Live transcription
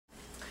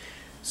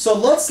So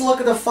let's look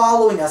at the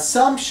following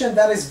assumption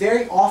that is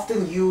very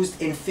often used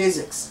in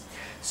physics.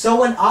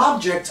 So when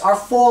objects are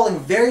falling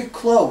very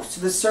close to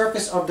the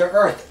surface of the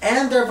Earth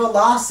and their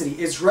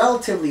velocity is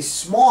relatively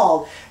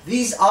small,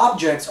 these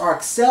objects are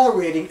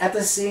accelerating at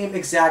the same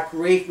exact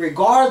rate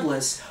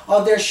regardless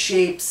of their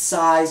shape,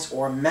 size,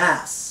 or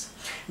mass.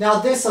 Now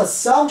this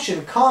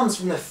assumption comes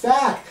from the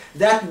fact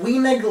that we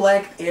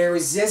neglect air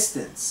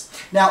resistance.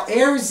 Now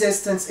air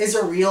resistance is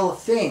a real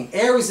thing.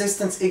 Air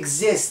resistance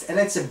exists, and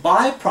it's a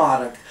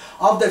byproduct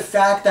of the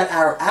fact that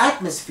our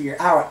atmosphere,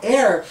 our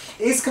air,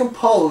 is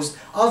composed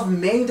of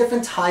many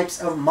different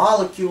types of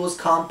molecules,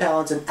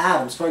 compounds, and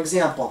atoms. For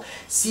example,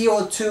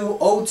 CO2,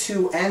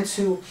 O2,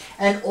 N2,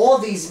 and all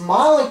these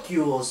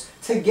molecules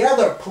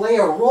together play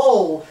a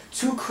role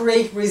to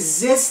create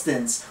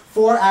resistance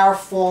for our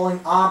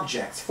falling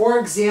objects. For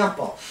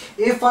example,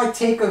 if I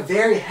take a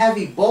very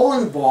heavy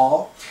bowling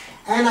ball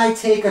and I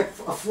take a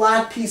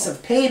flat piece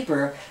of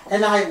paper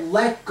and I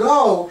let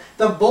go,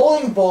 the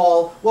bowling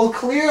ball will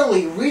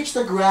clearly reach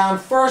the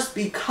ground first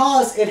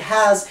because it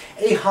has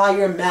a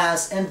higher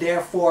mass and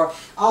therefore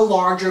a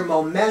larger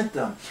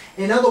momentum.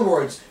 In other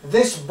words,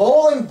 this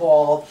bowling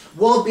ball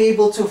will be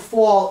able to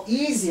fall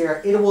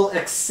easier. It will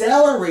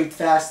accelerate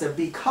faster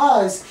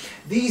because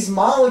these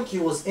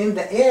molecules in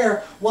the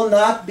air will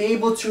not be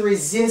able to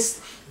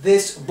resist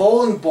this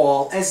bowling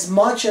ball as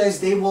much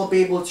as they will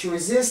be able to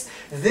resist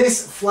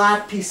this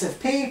flat piece of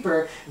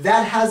paper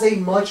that has a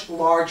much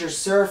larger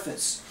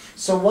surface.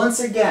 So once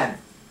again,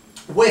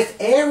 with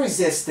air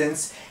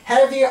resistance,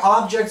 heavier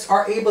objects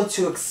are able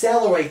to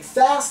accelerate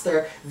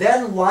faster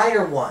than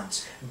lighter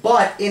ones.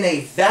 But in a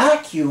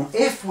vacuum,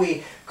 if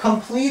we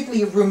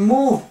completely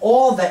remove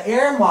all the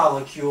air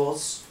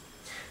molecules,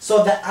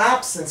 so the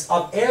absence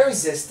of air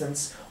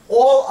resistance,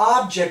 all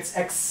objects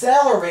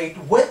accelerate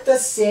with the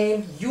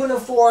same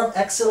uniform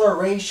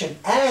acceleration,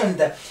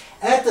 and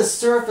at the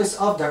surface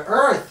of the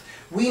Earth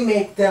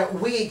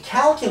we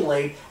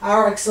calculate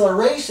our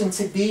acceleration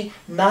to be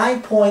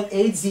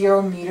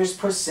 9.80 meters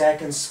per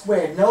second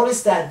squared.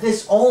 Notice that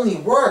this only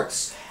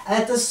works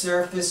at the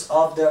surface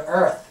of the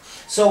Earth.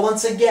 So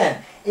once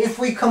again, if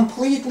we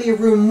completely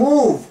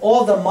remove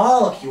all the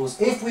molecules,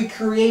 if we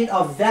create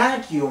a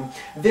vacuum,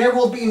 there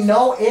will be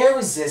no air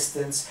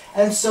resistance,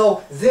 and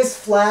so this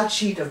flat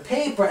sheet of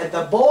paper and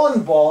the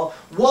bowling ball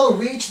will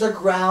reach the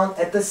ground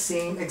at the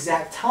same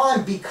exact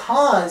time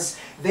because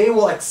they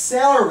will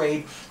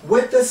accelerate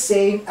with the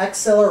same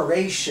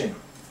acceleration.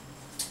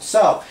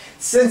 So,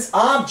 since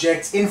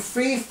objects in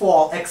free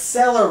fall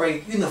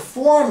accelerate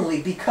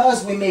uniformly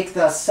because we make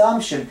the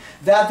assumption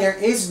that there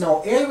is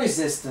no air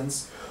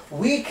resistance,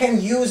 we can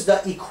use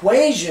the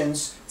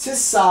equations to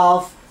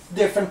solve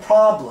different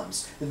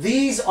problems.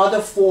 These are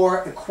the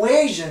four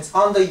equations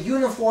on the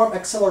uniform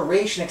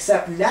acceleration,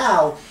 except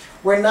now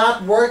we're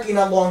not working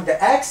along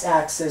the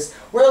x-axis,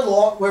 we're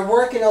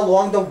working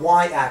along the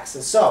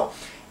y-axis. So,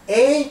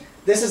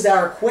 this is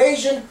our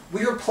equation.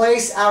 We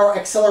replace our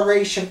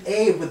acceleration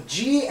A with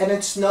g, and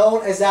it's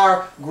known as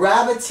our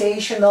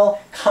gravitational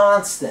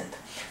constant.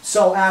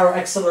 So our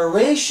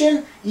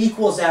acceleration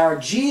equals our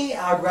g,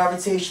 our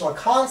gravitational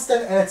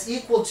constant, and it's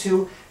equal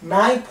to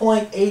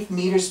 9.8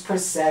 meters per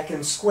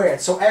second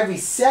squared. So every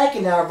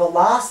second our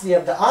velocity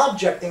of the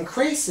object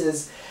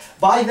increases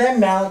by the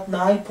amount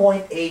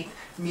 9.8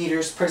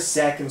 meters per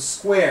second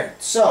squared.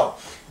 So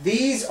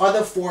these are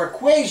the four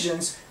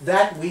equations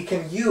that we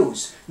can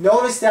use.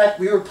 Notice that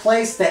we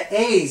replace the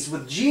a's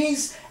with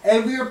g's,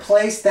 and we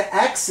replace the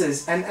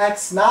x's and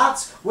x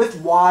naughts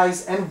with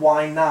y's and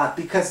y naught,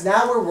 because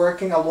now we're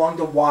working along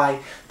the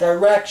y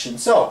direction.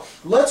 So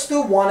let's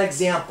do one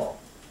example.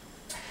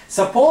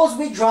 Suppose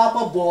we drop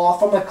a ball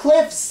from a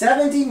cliff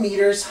 70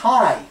 meters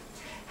high.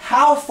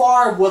 How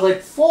far will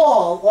it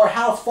fall, or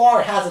how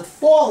far has it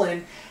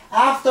fallen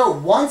after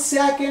 1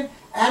 second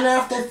and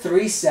after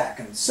 3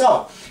 seconds?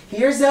 So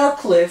here's our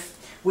cliff.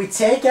 We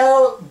take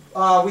our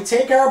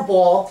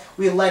ball,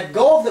 we let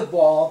go of the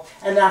ball,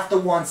 and after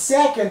 1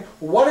 second,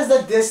 what is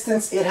the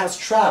distance it has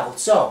traveled?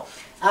 So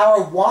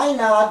our y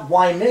naught,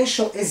 y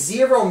initial, is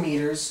 0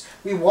 meters.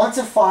 We want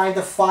to find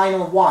the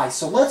final y.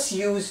 So let's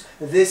use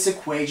this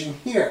equation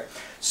here.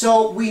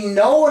 So we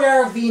know what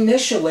our v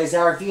initial is.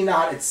 Our v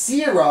naught is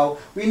 0.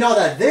 We know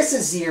that this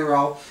is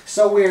 0.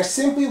 So we are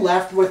simply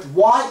left with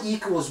y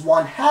equals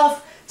 1/2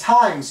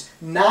 times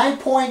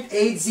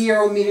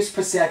 9.80 meters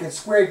per second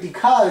squared,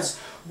 because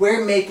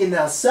we're making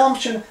the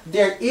assumption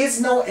there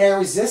is no air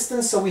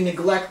resistance, so we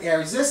neglect air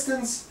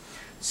resistance.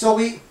 So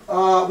we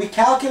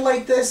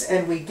calculate this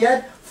and we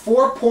get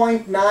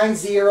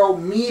 4.90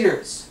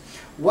 meters.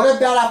 What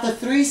about after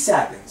 3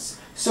 seconds?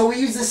 So we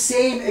use the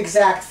same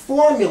exact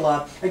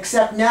formula,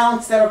 except now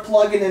instead of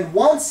plugging in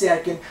 1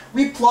 second,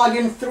 we plug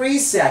in 3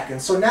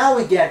 seconds. So now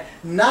we get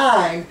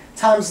 9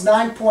 times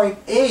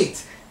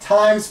 9.8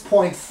 times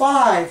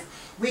 0.5,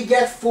 we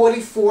get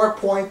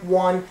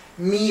 44.1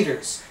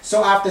 meters.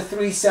 So after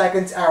 3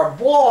 seconds, our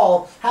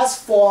ball has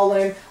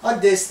fallen a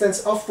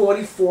distance of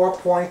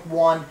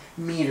 44.1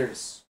 meters.